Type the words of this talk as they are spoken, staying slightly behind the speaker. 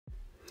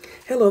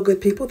Hello,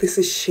 good people. This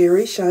is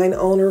Sherry Shine,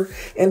 owner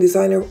and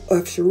designer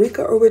of Sharika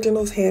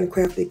Originals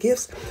Handcrafted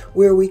Gifts,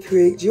 where we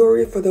create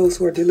jewelry for those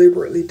who are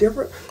deliberately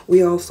different.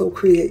 We also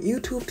create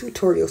YouTube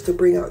tutorials to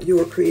bring out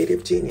your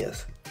creative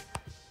genius.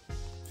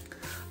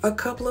 A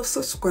couple of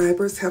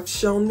subscribers have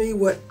shown me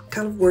what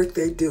kind of work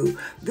they do.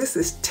 This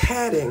is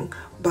tatting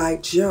by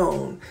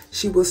Joan.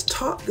 She was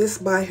taught this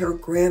by her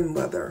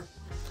grandmother,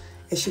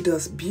 and she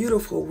does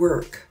beautiful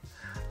work.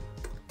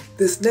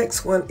 This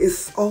next one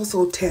is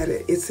also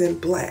tatted. It's in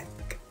black.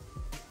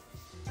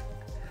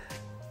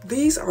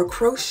 These are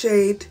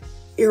crocheted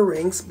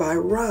earrings by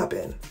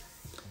Robin.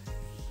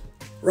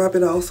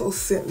 Robin also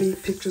sent me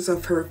pictures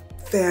of her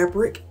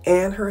fabric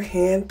and her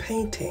hand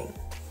painting.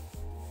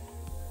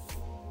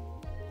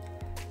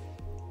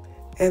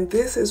 And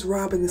this is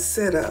Robin's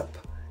setup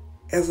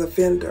as a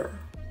vendor.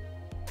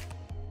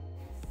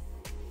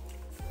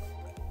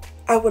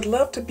 I would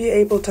love to be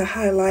able to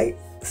highlight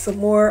some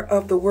more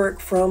of the work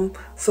from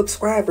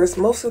subscribers.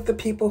 Most of the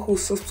people who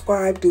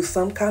subscribe do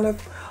some kind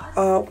of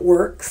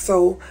work,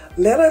 so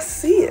let us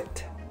see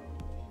it.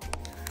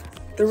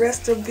 The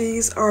rest of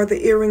these are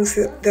the earrings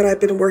that I've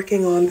been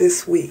working on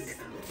this week.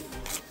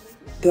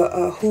 The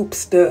hoop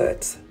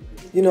studs.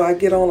 You know, I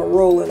get on a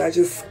roll and I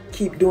just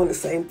keep doing the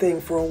same thing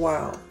for a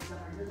while.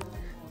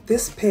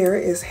 This pair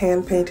is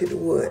hand-painted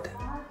wood.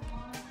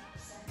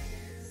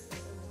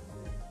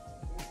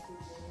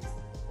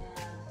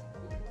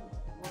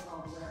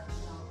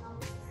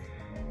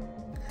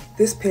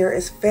 This pair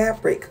is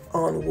fabric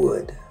on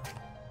wood.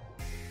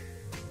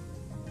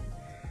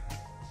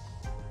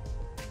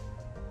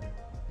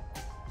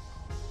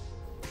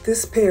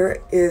 This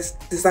pair is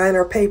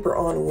designer paper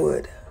on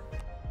wood.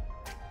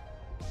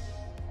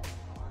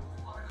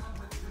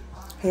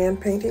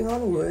 Hand painting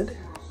on wood.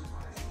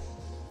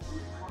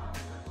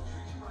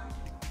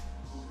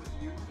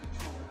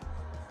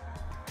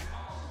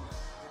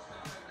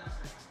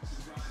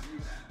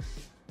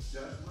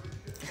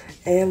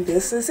 And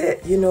this is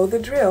it. You know the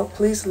drill.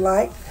 Please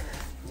like,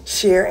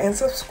 share, and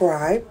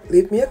subscribe.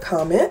 Leave me a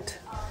comment.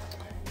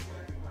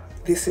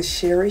 This is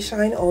Sherry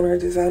Shine, owner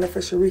and designer for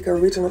Sharika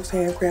Originals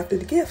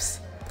Handcrafted Gifts,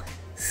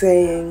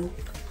 saying,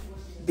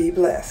 be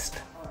blessed.